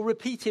 God will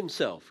repeat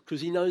himself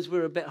because he knows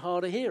we're a bit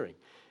hard of hearing.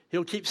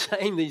 He'll keep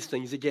saying these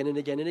things again and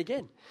again and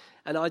again.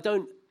 And I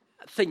don't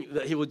think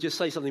that he will just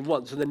say something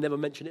once and then never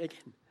mention it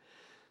again.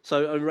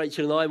 So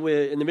Rachel and I,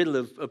 we're in the middle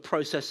of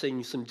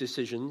processing some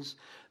decisions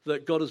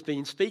that God has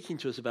been speaking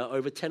to us about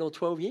over 10 or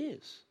 12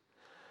 years.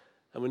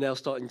 And we're now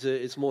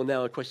it's more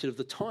now a question of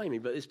the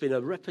timing, but it's been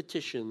a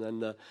repetition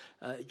and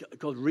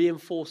God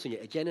reinforcing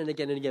it again and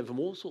again and again from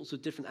all sorts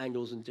of different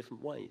angles and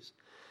different ways.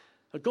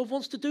 And God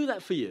wants to do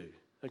that for you,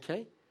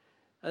 okay?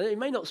 And he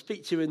may not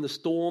speak to you in the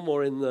storm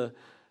or in the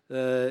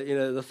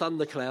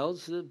thunder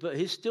clouds, but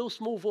his still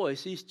small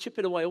voice, he's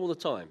chipping away all the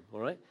time, all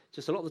right?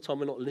 Just a lot of the time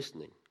we're not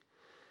listening.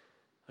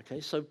 Okay,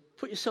 so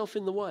put yourself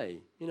in the way.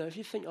 If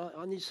you think,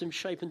 I need some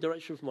shape and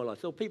direction for my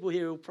life, there are people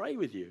here who will pray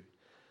with you.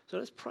 So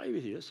let's pray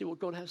with you. Let's see what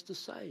God has to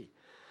say.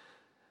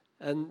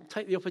 And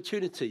take the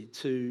opportunity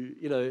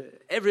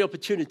every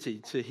opportunity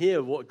to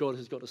hear what God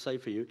has got to say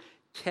for you.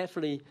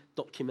 Carefully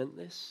document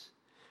this.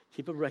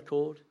 Keep a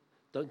record.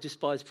 Don't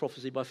despise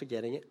prophecy by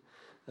forgetting it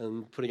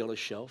and putting it on a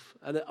shelf.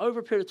 And then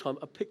over a period of time,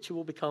 a picture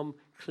will become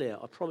clear.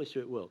 I promise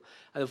you it will.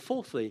 And then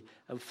fourthly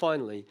and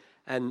finally,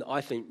 and I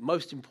think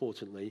most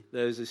importantly,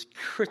 there's this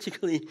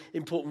critically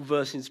important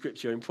verse in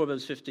Scripture in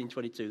Proverbs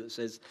 15:22 that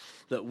says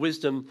that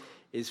wisdom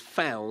is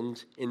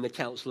found in the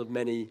counsel of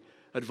many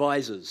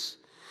advisors.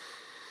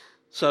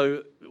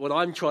 So when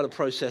I'm trying to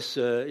process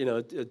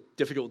a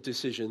difficult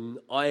decision,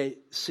 I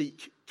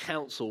seek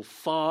counsel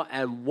far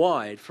and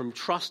wide from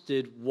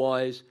trusted,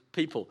 wise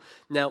people.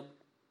 Now,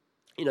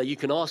 you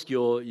can ask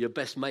your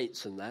best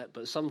mates and that,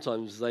 but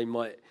sometimes they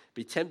might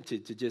be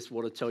tempted to just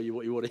want to tell you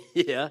what you want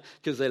to hear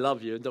because they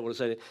love you and don't want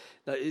to say it.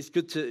 No, it's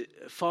good to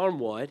far and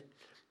wide.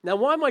 Now,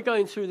 why am I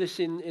going through this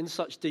in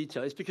such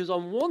detail? It's because I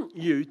want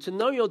you to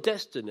know your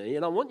destiny,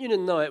 and I want you to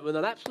know it with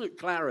an absolute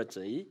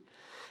clarity.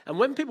 And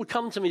when people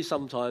come to me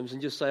sometimes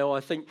and just say, I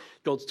think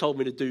God's told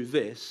me to do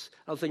this,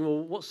 I'm thinking,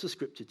 well, what's the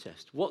Scripture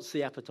test? What's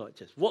the appetite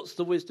test? What's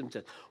the wisdom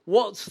test?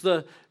 What's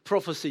the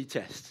prophecy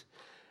test?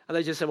 And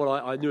they just say, well,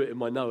 I knew it in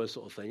my Noah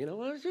sort of thing.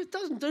 Well, it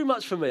doesn't do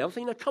much for me. I'm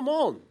thinking, come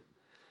on.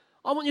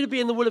 I want you to be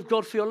in the will of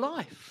God for your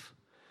life.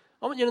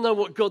 I want you to know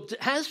what God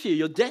has for you,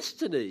 your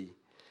destiny.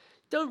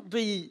 Don't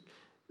be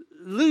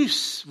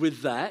loose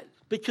with that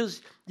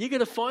because you're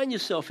going to find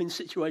yourself in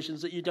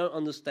situations that you don't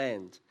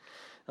understand.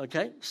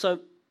 Okay?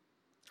 So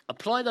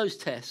apply those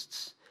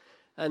tests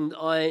And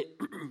I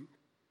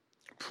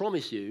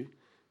promise you,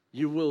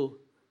 you will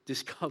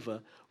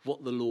discover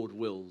what the Lord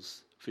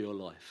wills for your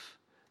life.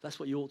 That's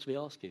what you ought to be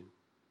asking,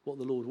 what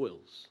the Lord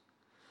wills.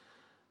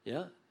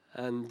 Yeah?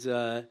 And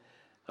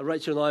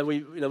Rachel and I,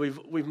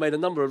 we've made a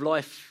number of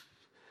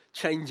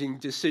life-changing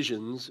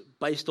decisions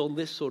based on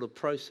this sort of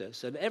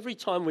process. And every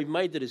time we've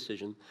made the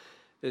decision,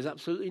 there's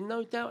absolutely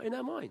no doubt in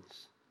our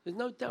minds. There's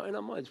no doubt in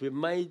our minds. We've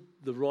made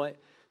the right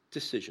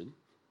decision.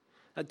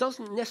 That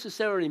doesn't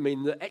necessarily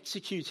mean that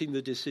executing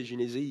the decision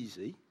is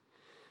easy.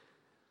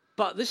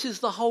 But this is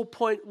the whole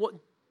point, what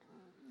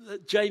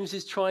James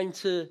is trying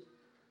to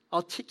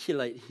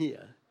articulate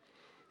here,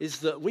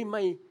 is that we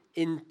may,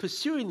 in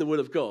pursuing the will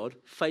of God,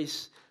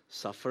 face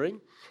suffering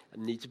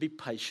and need to be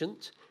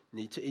patient,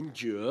 need to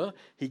endure.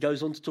 He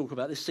goes on to talk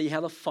about this. See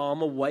how the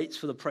farmer waits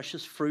for the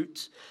precious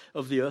fruit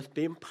of the earth,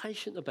 being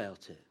patient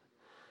about it.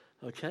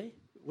 Okay?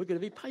 We're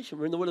going to be patient.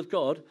 We're in the will of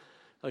God.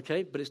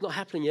 Okay? But it's not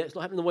happening yet. It's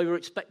not happening the way we're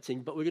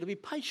expecting, but we're going to be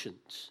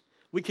patient.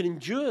 We can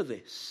endure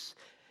this.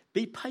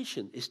 Be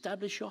patient.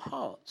 Establish your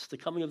hearts. The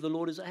coming of the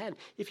Lord is at hand.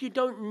 If you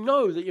don't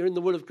know that you're in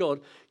the will of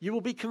God, you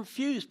will be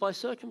confused by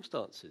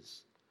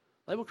circumstances.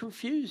 They will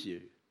confuse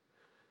you.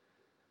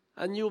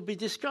 And you'll be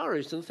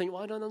discouraged and think,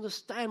 well, I don't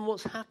understand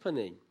what's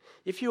happening.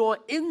 If you are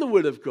in the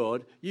will of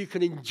God, you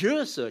can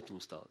endure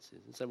circumstances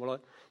and say, well,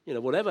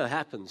 whatever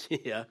happens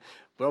here,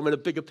 but I'm in a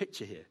bigger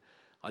picture here.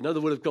 I know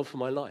the will of God for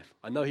my life.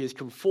 I know he is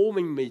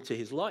conforming me to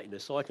his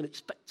likeness, so I can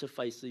expect to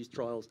face these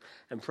trials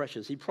and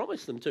pressures. He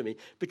promised them to me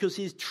because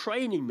he's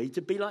training me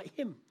to be like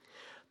him.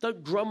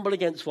 Don't grumble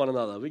against one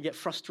another. We get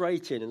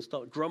frustrated and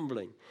start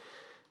grumbling.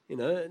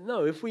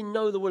 No, if we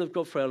know the will of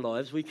God for our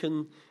lives, we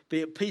can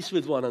be at peace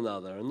with one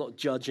another and not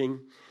judging.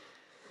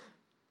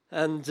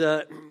 And,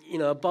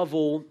 above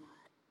all,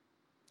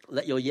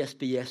 let your yes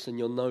be yes and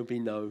your no be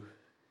no.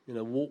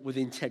 Walk with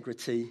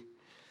integrity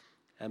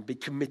and be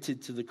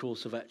committed to the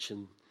course of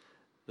action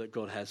that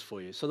God has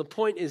for you. So the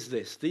point is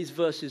this. These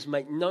verses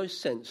make no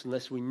sense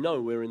unless we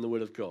know we're in the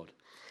will of God.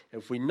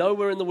 If we know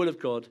we're in the will of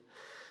God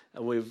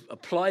and we've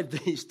applied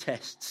these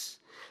tests,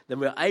 then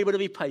we're able to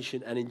be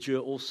patient and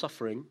endure all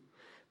suffering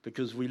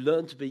because we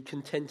learn to be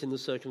content in the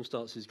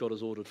circumstances God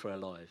has ordered for our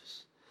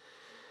lives.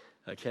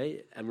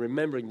 Okay? And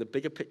remembering the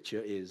bigger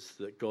picture is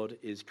that God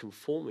is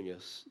conforming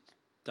us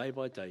day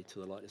by day to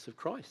the likeness of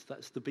Christ.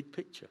 That's the big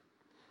picture.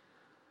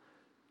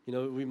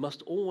 We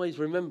must always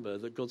remember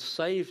that God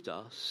saved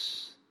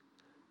us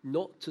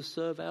not to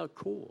serve our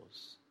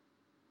cause.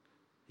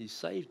 He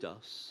saved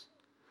us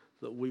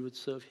that we would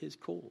serve his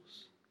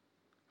cause.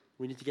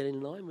 We need to get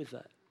in line with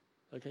that.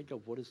 Okay,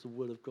 God, what is the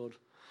will of God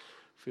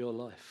for your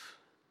life?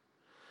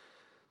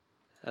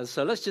 And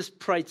so let's just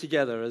pray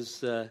together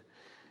as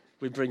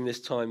we bring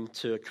this time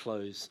to a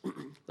close.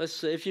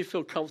 If you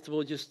feel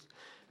comfortable, just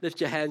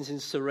lift your hands in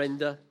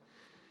surrender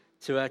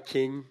to our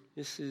King.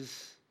 This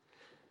is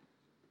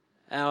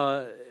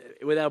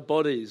with our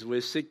bodies,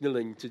 we're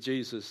signaling to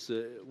Jesus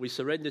that we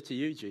surrender to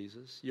you,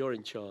 Jesus. You're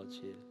in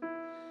charge here.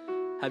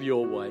 Have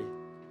your way.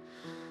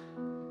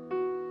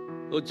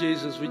 Lord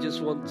Jesus, we just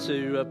want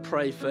to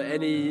pray for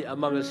any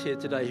among us here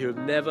today who have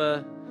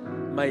never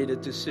made a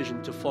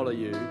decision to follow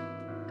you.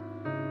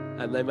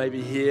 And they may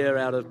be here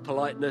out of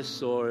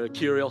politeness or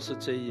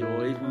curiosity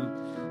or even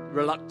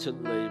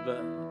reluctantly.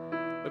 But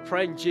we're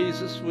praying,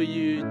 Jesus, will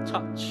you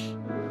touch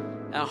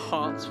our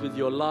hearts with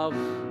your love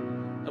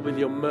and with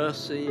your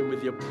mercy and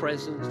with your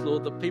presence,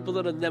 Lord, that people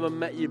that have never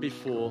met you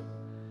before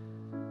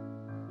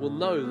will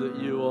know that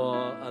you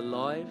are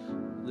alive,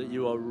 that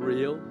you are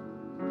real.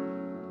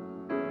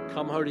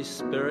 Come, Holy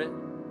Spirit.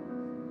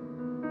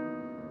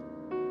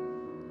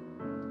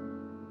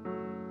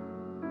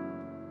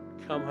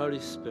 Come, Holy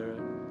Spirit.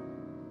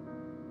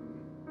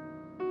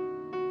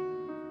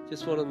 I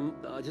just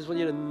want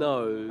you to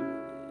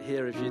know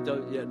here, if you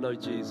don't yet know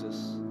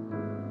Jesus,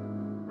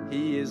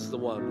 he is the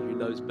one who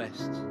knows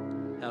best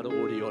how to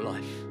order your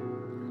life.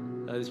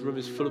 This room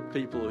is full of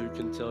people who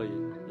can tell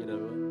you,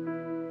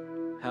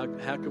 how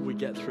can we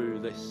get through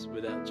this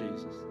without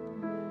Jesus?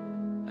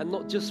 And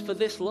not just for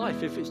this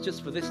life. If it's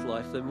just for this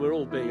life, then we're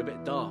all being a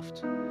bit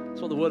daft. That's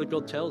what the Word of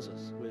God tells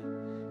us.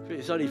 If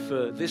it's only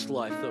for this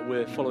life that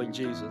we're following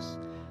Jesus.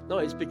 No,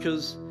 it's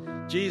because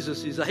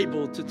Jesus is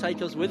able to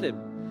take us with him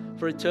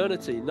for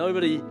eternity.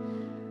 Everybody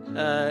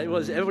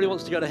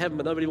wants to go to heaven,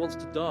 but nobody wants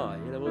to die.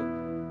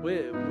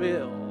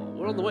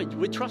 We're on the way.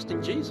 We're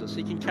trusting Jesus.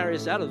 He can carry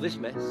us out of this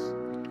mess.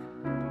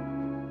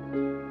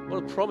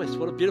 What a promise.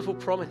 What a beautiful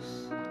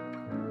promise.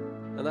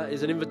 And that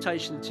is an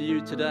invitation to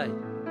you today.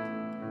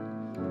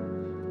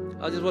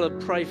 I just want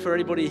to pray for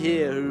anybody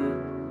here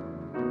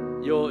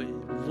who you're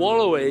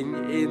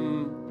wallowing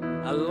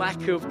in a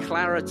lack of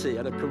clarity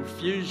and a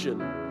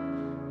confusion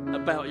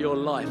about your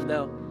life.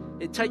 Now,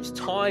 it takes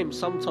time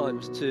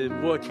sometimes to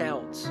work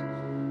out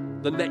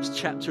the next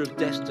chapter of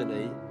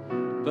destiny,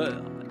 but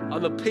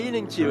I'm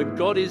appealing to you, and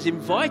God is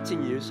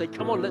inviting you. Say,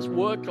 come on, let's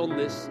work on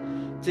this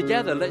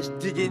together. Let's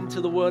dig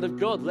into the Word of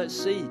God. Let's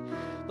see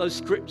those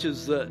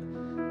scriptures that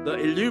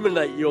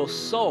illuminate your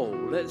soul.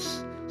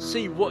 Let's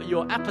see what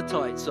your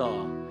appetites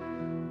are.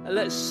 And And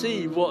let's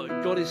see what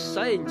God is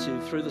saying to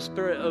you through the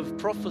spirit of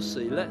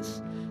prophecy.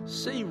 Let's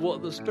see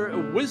what the spirit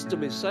of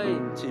wisdom is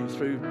saying to you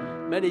through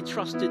many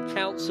trusted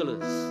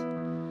counselors.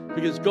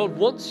 Because God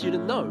wants you to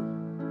know.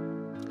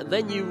 And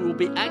then you will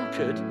be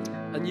anchored,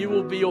 and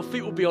your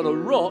feet will be on a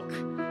rock,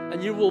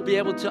 and you will be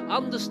able to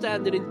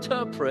understand and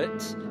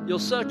interpret your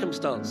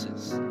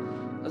circumstances.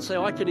 And say,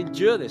 I can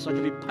endure this. I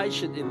can be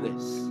patient in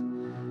this.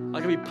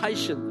 I can be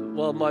patient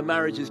while my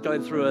marriage is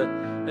going through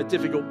a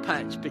difficult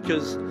patch,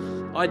 because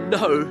I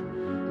know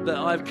that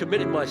I've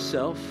committed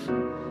myself,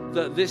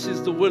 that this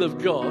is the will of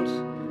God,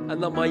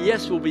 and that my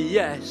yes will be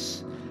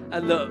yes,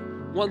 and that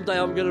one day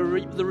I'm going to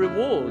reap the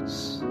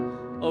rewards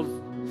of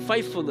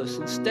faithfulness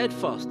and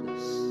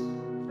steadfastness.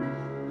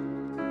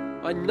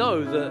 I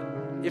know that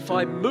if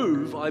I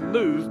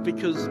move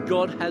because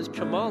God has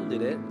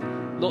commanded it,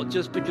 not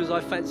just because I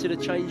fancied a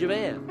change of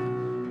air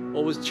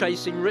or was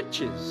chasing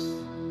riches.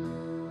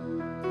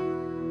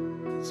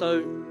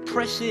 So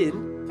press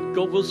in,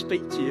 God will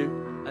speak to you,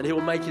 and he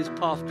will make his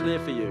path clear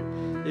for you.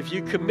 If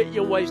you commit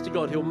your ways to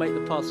God, he'll make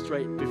the path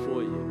straight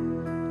before you.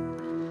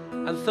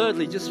 And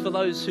thirdly, just for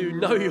those who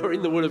know you're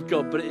in the will of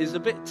God, but it is a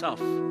bit tough,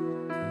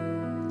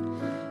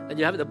 and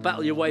you're having to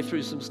battle your way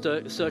through some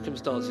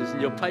circumstances,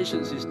 and your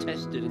patience is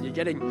tested, and you're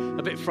getting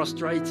a bit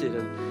frustrated,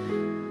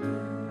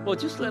 and well,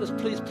 just let us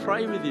please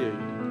pray with you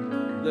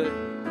that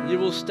you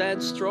will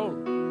stand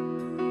strong,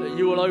 that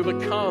you will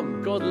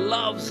overcome. God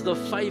loves the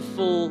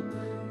faithful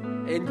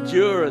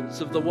endurance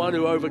of the one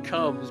who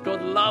overcomes.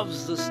 God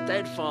loves the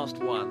steadfast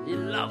one. He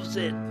loves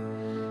it.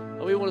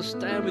 And we want to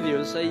stand with you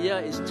and say, yeah,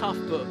 it's tough,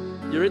 but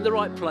you're in the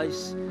right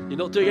place. You're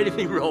not doing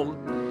anything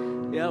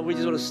wrong. Yeah, we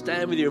just want to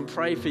stand with you and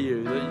pray for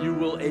you that you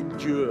will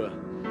endure.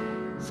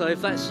 So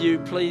if that's you,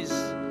 please,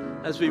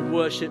 as we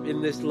worship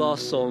in this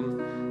last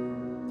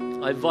song,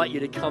 I invite you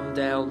to come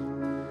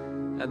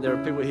down, and there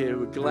are people here who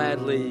would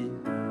gladly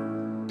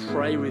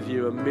pray with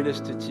you and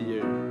minister to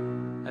you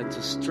and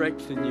to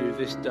strengthen you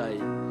this day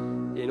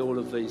in all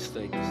of these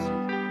things.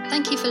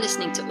 Thank you for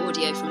listening to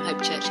audio from Hope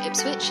Church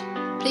Ipswich.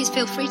 Please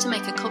feel free to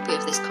make a copy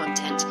of this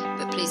content,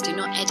 but please do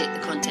not edit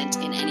the content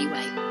in any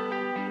way.